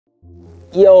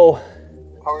Yo.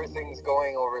 How are things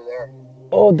going over there?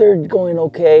 Oh, they're going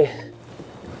okay.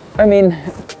 I mean,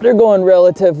 they're going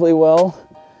relatively well.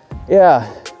 Yeah,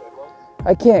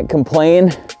 I can't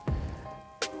complain.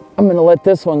 I'm gonna let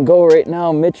this one go right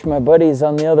now. Mitch, my buddy's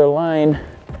on the other line.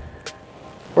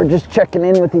 We're just checking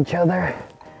in with each other.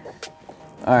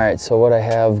 All right, so what I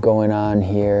have going on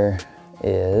here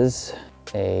is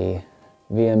a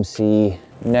VMC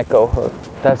Neko hook.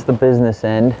 That's the business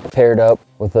end, paired up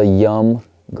with a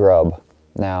YumSwimnGrub.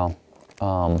 Now,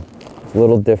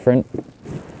 little different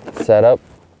setup.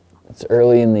 It's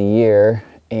early in the year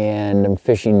and I'm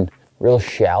fishing real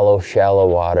shallow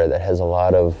water that has a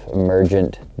lot of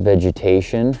emergent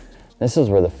vegetation. This is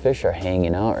where the fish are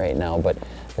hanging out right now, but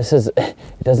it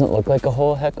doesn't look like a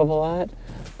whole heck of a lot,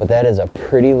 but that is a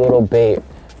pretty little bait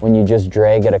when you just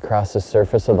drag it across the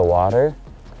surface of the water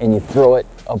and you throw it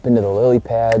up into the lily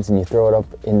pads and you throw it up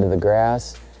into the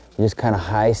grass. You just kind of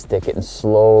high stick it and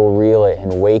slow reel it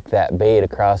and wake that bait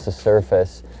across the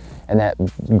surface, and that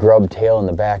grub tail in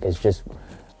the back is just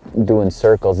doing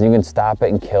circles. You can stop it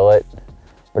and kill it,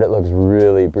 but it looks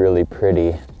really, really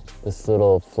pretty. This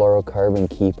little fluorocarbon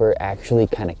keeper actually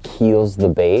kind of keels the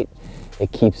bait.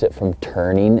 It keeps it from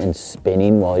turning and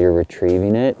spinning while you're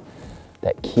retrieving it.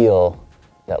 That keel,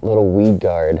 that little weed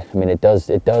guard, I mean, it does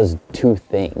two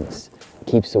things. It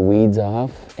keeps the weeds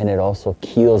off and it also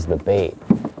keels the bait.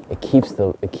 It keeps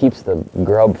the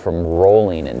grub from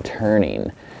rolling and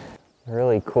turning. The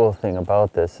really cool thing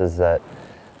about this is that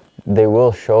they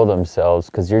will show themselves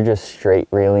because you're just straight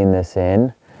reeling this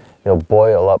in. They'll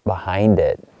boil up behind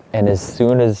it, and as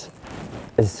soon as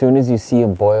you see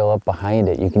them boil up behind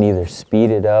it, you can either speed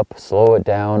it up, slow it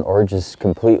down, or just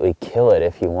completely kill it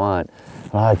if you want.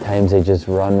 A lot of times they just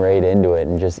run right into it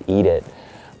and just eat it.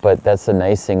 But that's the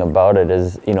nice thing about it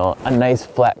is, you know, a nice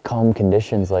flat, calm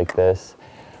conditions like this,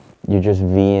 you're just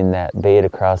V'ing that bait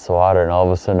across the water and all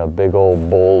of a sudden a big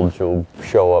old bulge will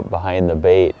show up behind the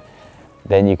bait.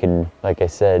 Then you can, like I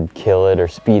said, kill it or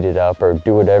speed it up or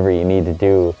do whatever you need to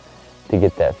do to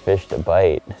get that fish to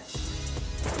bite.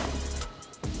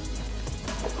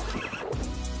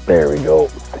 There we go.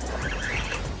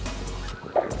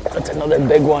 That's another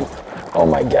big one. Oh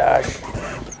my gosh.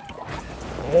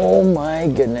 Oh my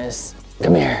goodness.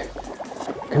 Come here.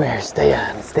 Come here. Stay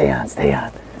on. Stay on. Stay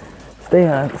on. Stay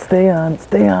on. Stay on.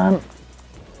 Stay on.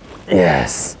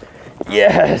 Yes.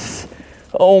 Yes.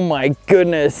 Oh my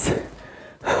goodness.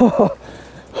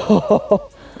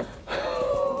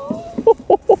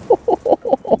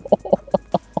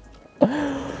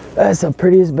 That's the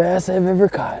prettiest bass I've ever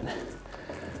caught.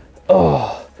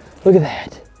 Oh, look at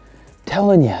that.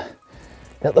 Telling you,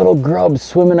 that little grub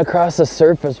swimming across the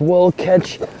surface will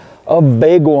catch a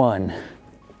big one.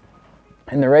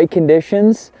 In the right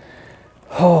conditions,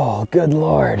 oh, good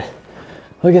Lord.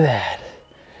 Look at that.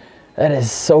 That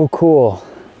is so cool.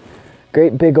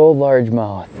 Great big old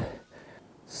largemouth.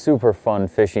 Super fun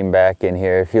fishing back in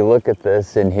here. If you look at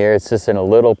this in here, it's just in a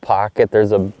little pocket.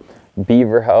 There's a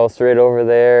beaver house right over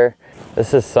there.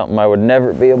 This is something I would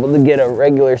never be able to get a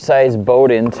regular sized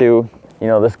boat into. You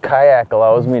know, this kayak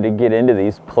allows me to get into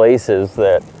these places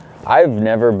that I've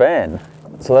never been.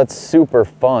 So that's super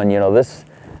fun. You know, this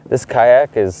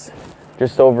kayak is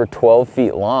just over 12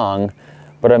 feet long,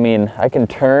 but I mean, I can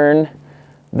turn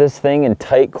this thing in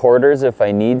tight quarters if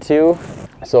I need to.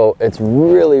 So it's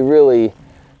really, really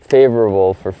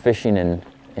favorable for fishing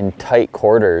in tight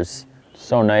quarters.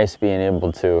 So nice being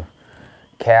able to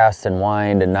cast and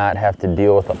wind and not have to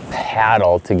deal with a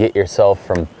paddle to get yourself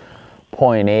from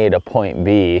point A to point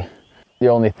B. The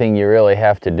only thing you really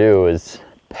have to do is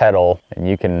pedal and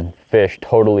you can fish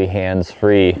totally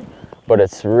hands-free, but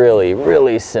it's really,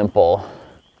 really simple.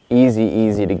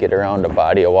 Easy to get around a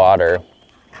body of water.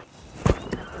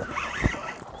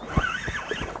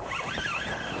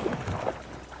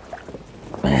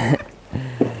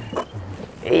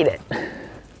 Ate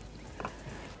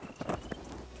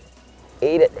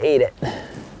it. Ate it.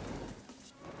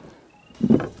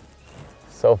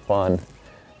 So fun.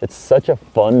 It's such a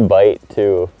fun bite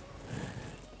too.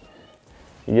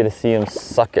 You get to see him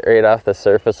suck it right off the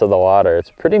surface of the water. It's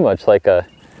pretty much like a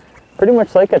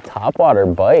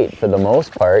topwater bite for the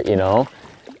most part, you know.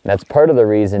 And that's part of the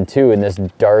reason too, in this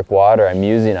dark water, I'm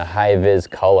using a high vis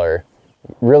color.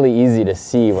 Really easy to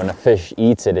see when a fish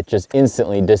eats it, it just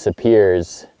instantly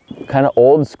disappears. Kind of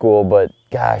old school, but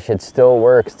gosh, it still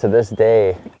works to this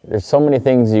day. There's so many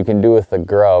things you can do with the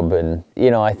grub, and you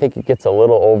know, I think it gets a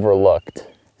little overlooked.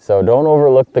 So don't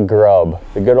overlook the grub,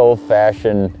 the good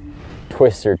old-fashioned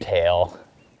twister tail.